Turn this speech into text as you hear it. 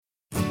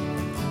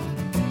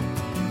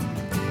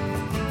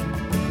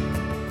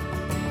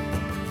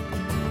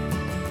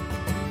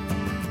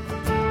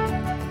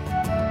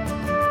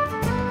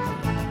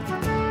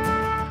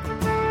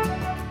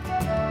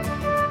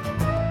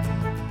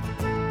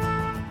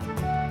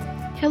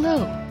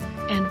Hello,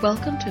 and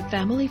welcome to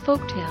Family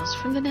Folktales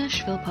from the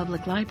Nashville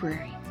Public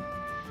Library.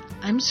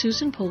 I'm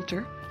Susan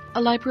Poulter,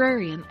 a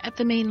librarian at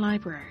the main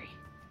library.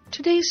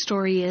 Today's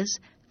story is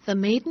The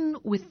Maiden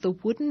with the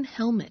Wooden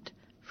Helmet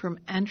from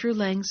Andrew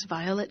Lang's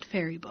Violet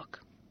Fairy Book.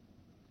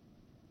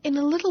 In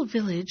a little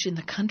village in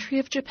the country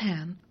of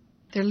Japan,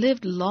 there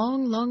lived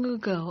long, long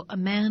ago a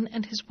man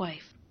and his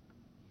wife.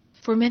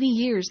 For many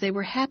years they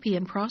were happy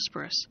and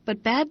prosperous,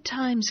 but bad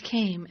times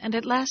came, and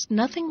at last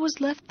nothing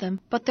was left them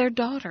but their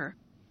daughter,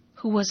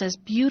 who was as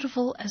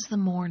beautiful as the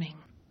morning.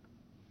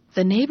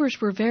 The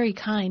neighbors were very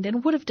kind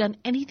and would have done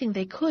anything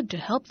they could to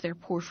help their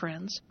poor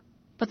friends,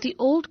 but the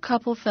old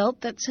couple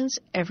felt that since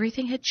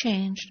everything had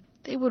changed,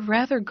 they would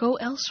rather go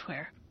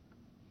elsewhere.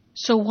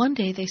 So one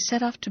day they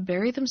set off to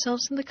bury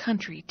themselves in the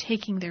country,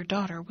 taking their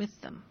daughter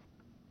with them.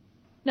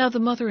 Now the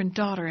mother and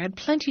daughter had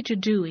plenty to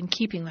do in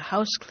keeping the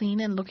house clean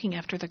and looking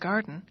after the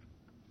garden,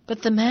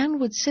 but the man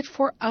would sit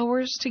for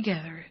hours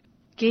together,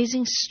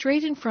 gazing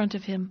straight in front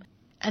of him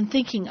and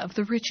thinking of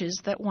the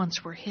riches that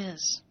once were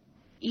his.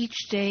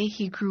 Each day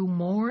he grew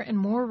more and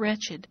more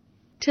wretched,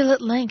 till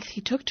at length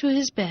he took to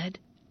his bed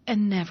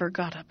and never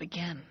got up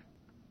again.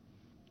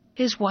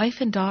 His wife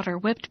and daughter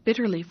wept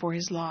bitterly for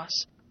his loss,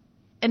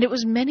 and it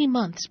was many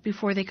months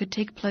before they could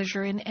take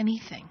pleasure in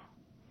anything.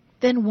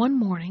 Then one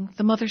morning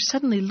the mother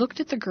suddenly looked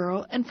at the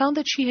girl and found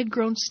that she had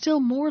grown still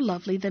more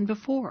lovely than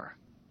before.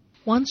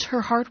 Once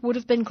her heart would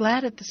have been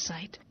glad at the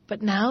sight,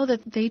 but now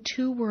that they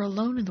two were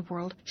alone in the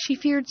world, she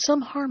feared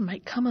some harm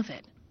might come of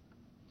it.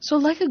 So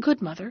like a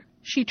good mother,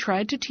 she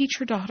tried to teach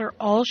her daughter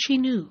all she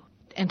knew,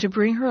 and to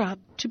bring her up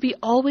to be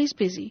always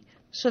busy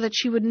so that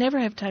she would never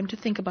have time to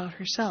think about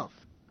herself.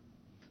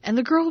 And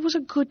the girl was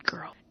a good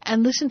girl,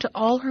 and listened to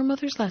all her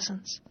mother's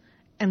lessons,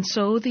 and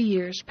so the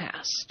years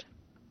passed.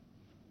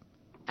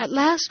 At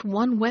last,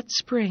 one wet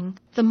spring,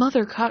 the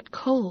mother caught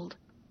cold,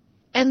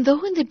 and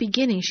though in the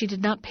beginning she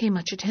did not pay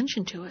much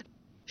attention to it,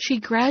 she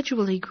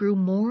gradually grew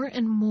more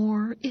and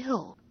more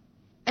ill,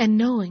 and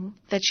knowing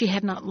that she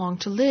had not long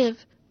to live,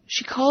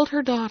 she called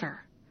her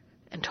daughter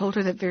and told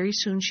her that very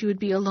soon she would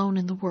be alone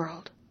in the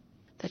world,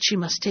 that she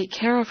must take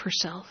care of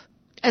herself,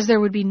 as there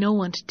would be no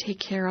one to take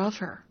care of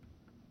her.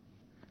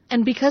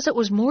 And because it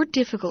was more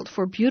difficult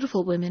for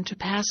beautiful women to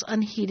pass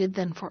unheeded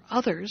than for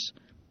others,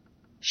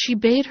 she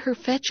bade her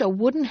fetch a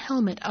wooden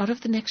helmet out of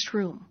the next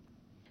room,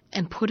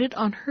 and put it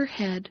on her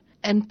head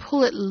and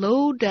pull it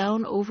low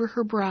down over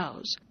her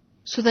brows,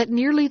 so that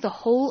nearly the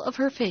whole of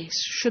her face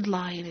should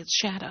lie in its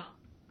shadow.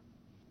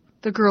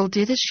 The girl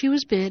did as she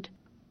was bid,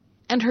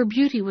 and her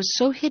beauty was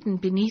so hidden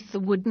beneath the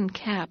wooden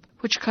cap,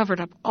 which covered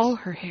up all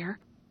her hair,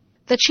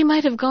 that she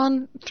might have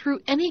gone through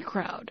any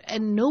crowd,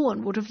 and no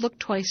one would have looked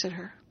twice at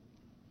her.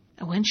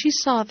 And when she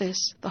saw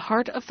this, the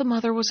heart of the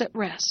mother was at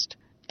rest,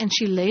 and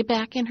she lay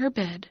back in her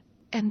bed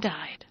and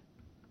died.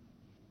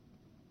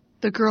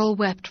 The girl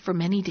wept for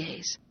many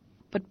days,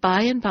 but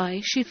by and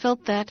by she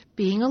felt that,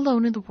 being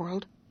alone in the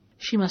world,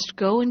 she must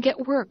go and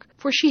get work,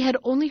 for she had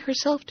only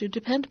herself to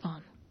depend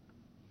upon.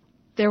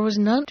 There was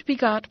none to be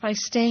got by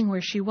staying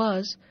where she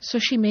was, so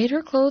she made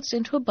her clothes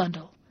into a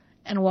bundle,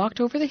 and walked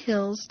over the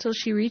hills till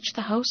she reached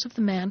the house of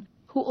the man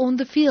who owned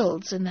the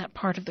fields in that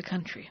part of the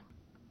country.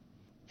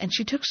 And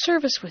she took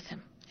service with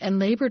him, and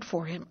labored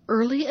for him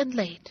early and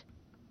late.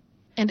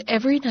 And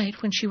every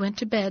night when she went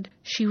to bed,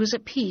 she was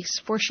at peace,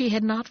 for she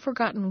had not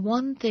forgotten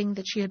one thing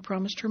that she had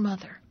promised her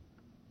mother.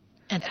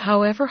 And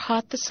however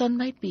hot the sun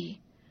might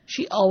be,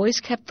 she always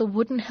kept the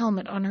wooden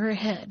helmet on her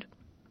head,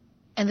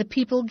 and the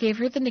people gave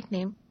her the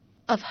nickname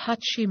of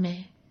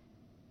Hachime.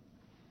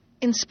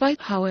 In spite,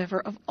 however,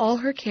 of all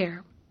her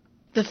care,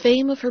 the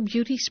fame of her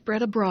beauty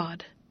spread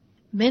abroad.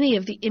 Many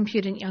of the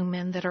impudent young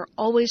men that are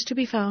always to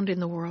be found in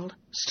the world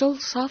stole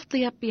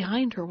softly up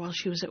behind her while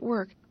she was at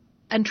work,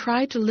 and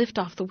tried to lift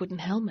off the wooden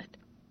helmet.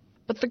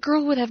 But the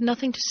girl would have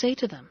nothing to say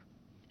to them,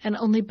 and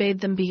only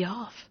bade them be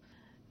off.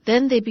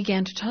 Then they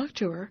began to talk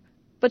to her,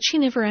 but she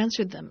never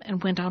answered them,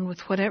 and went on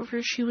with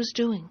whatever she was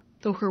doing,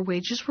 though her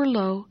wages were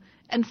low,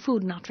 and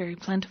food not very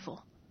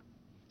plentiful.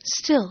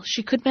 Still,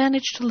 she could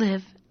manage to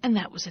live, and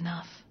that was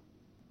enough.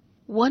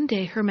 One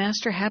day her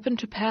master happened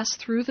to pass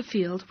through the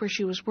field where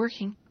she was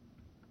working,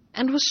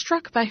 and was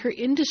struck by her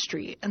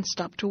industry, and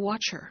stopped to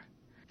watch her.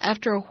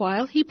 After a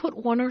while he put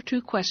one or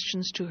two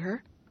questions to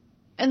her,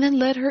 and then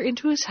led her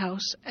into his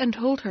house and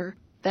told her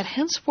that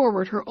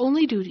henceforward her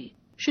only duty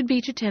should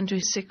be to tend to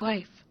his sick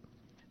wife.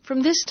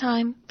 From this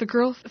time the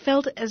girl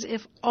felt as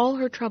if all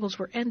her troubles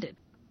were ended,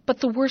 but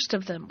the worst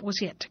of them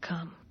was yet to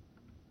come.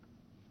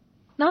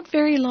 Not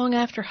very long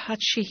after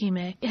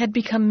Hachihime had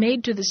become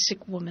maid to the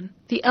sick woman,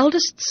 the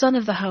eldest son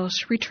of the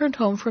house returned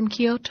home from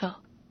Kyoto,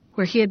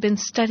 where he had been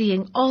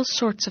studying all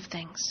sorts of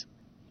things.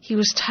 He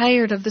was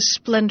tired of the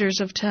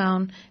splendors of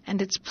town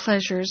and its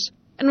pleasures,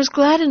 and was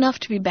glad enough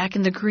to be back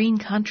in the green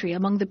country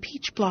among the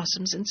peach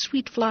blossoms and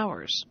sweet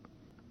flowers.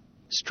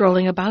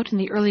 Strolling about in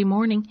the early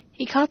morning,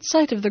 he caught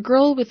sight of the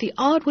girl with the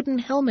odd wooden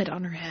helmet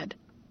on her head,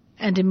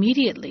 and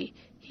immediately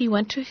he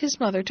went to his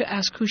mother to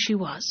ask who she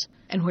was,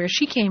 and where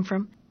she came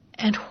from,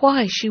 and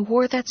why she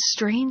wore that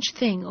strange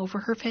thing over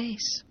her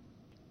face.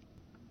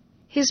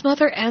 His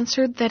mother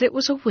answered that it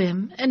was a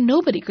whim and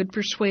nobody could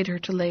persuade her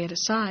to lay it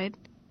aside,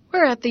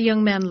 whereat the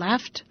young man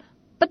laughed,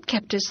 but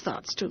kept his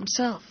thoughts to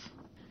himself.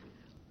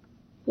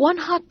 One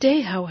hot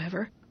day,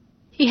 however,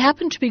 he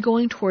happened to be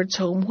going towards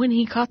home when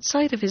he caught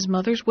sight of his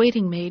mother's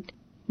waiting-maid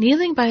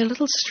kneeling by a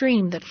little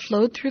stream that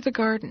flowed through the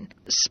garden,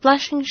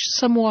 splashing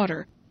some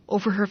water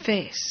over her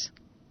face.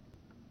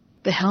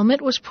 The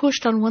helmet was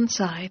pushed on one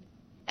side,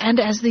 and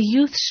as the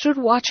youth stood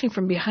watching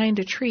from behind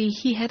a tree,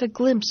 he had a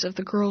glimpse of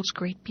the girl's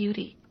great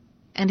beauty,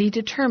 and he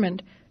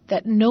determined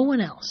that no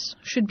one else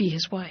should be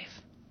his wife.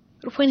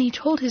 But when he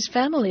told his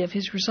family of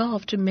his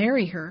resolve to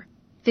marry her,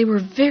 they were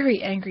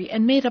very angry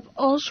and made up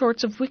all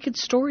sorts of wicked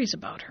stories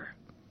about her.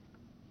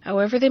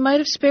 However, they might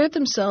have spared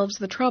themselves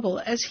the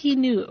trouble, as he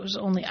knew it was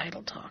only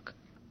idle talk.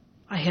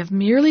 "I have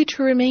merely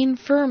to remain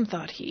firm,"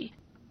 thought he,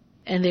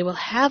 "and they will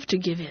have to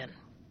give in."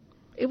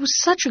 It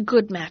was such a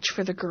good match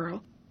for the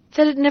girl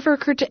that it never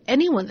occurred to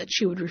anyone that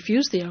she would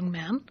refuse the young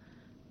man.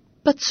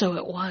 But so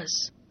it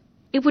was.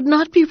 It would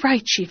not be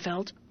right, she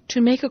felt,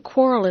 to make a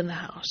quarrel in the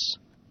house,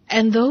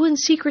 and though in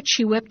secret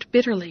she wept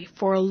bitterly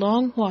for a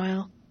long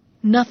while,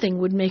 nothing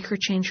would make her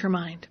change her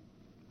mind.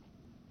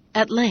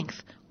 At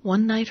length,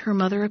 one night her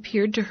mother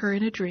appeared to her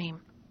in a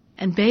dream,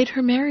 and bade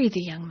her marry the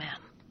young man.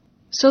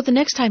 So the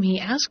next time he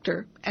asked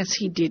her, as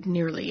he did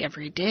nearly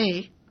every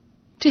day,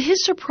 to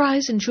his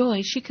surprise and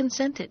joy she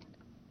consented.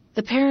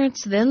 The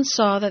parents then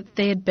saw that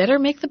they had better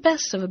make the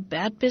best of a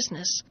bad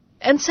business,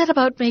 and set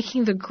about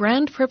making the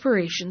grand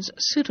preparations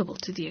suitable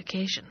to the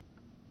occasion.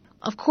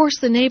 Of course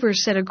the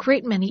neighbors said a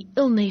great many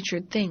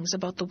ill-natured things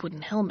about the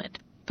wooden helmet,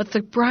 but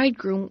the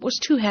bridegroom was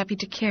too happy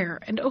to care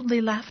and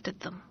only laughed at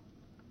them.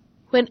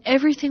 When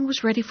everything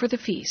was ready for the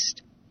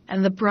feast,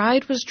 and the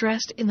bride was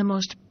dressed in the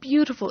most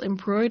beautiful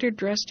embroidered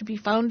dress to be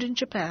found in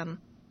Japan,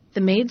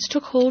 the maids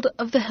took hold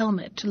of the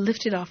helmet to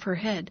lift it off her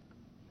head,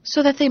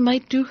 so that they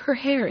might do her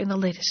hair in the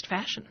latest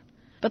fashion.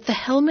 But the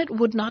helmet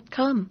would not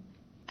come,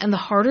 and the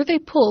harder they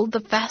pulled, the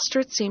faster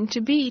it seemed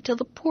to be, till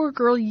the poor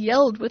girl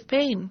yelled with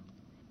pain.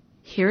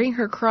 Hearing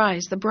her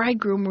cries, the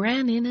bridegroom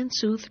ran in and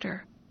soothed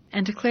her,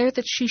 and declared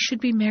that she should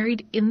be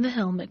married in the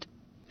helmet,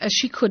 as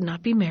she could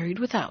not be married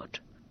without.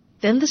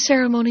 Then the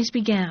ceremonies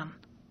began,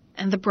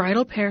 and the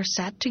bridal pair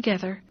sat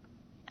together,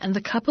 and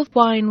the cup of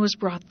wine was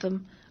brought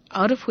them,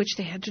 out of which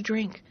they had to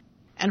drink.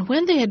 And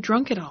when they had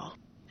drunk it all,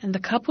 and the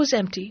cup was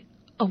empty,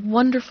 a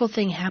wonderful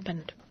thing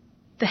happened.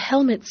 The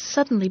helmet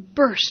suddenly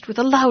burst with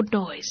a loud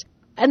noise,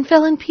 and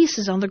fell in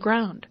pieces on the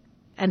ground,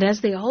 and as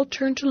they all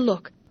turned to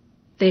look,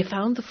 they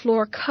found the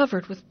floor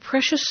covered with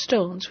precious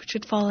stones which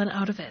had fallen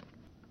out of it.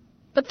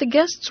 But the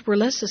guests were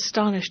less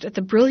astonished at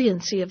the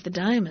brilliancy of the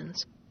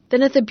diamonds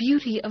than at the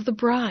beauty of the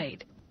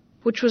bride,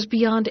 which was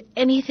beyond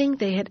anything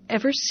they had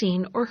ever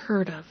seen or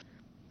heard of.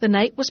 The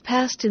night was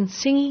passed in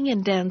singing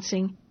and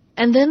dancing,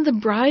 and then the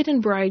bride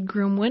and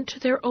bridegroom went to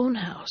their own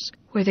house,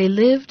 where they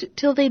lived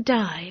till they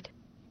died,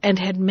 and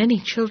had many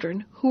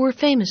children who were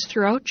famous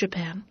throughout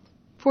Japan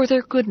for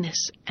their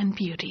goodness and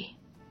beauty.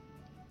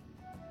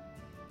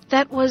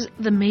 That was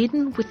The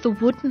Maiden with the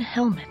Wooden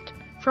Helmet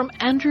from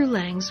Andrew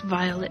Lang's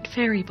Violet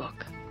Fairy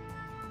book.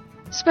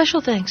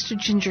 Special thanks to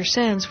Ginger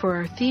Sands for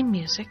our theme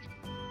music.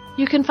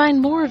 You can find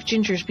more of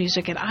Ginger's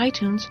music at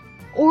iTunes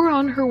or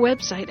on her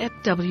website at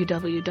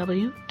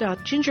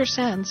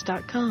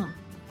www.gingersands.com.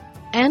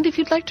 And if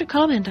you'd like to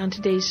comment on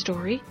today's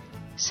story,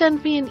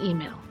 send me an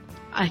email.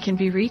 I can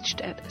be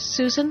reached at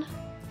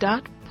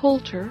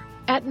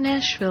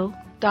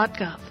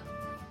susan.poulter@nashville.gov.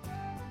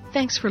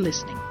 Thanks for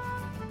listening.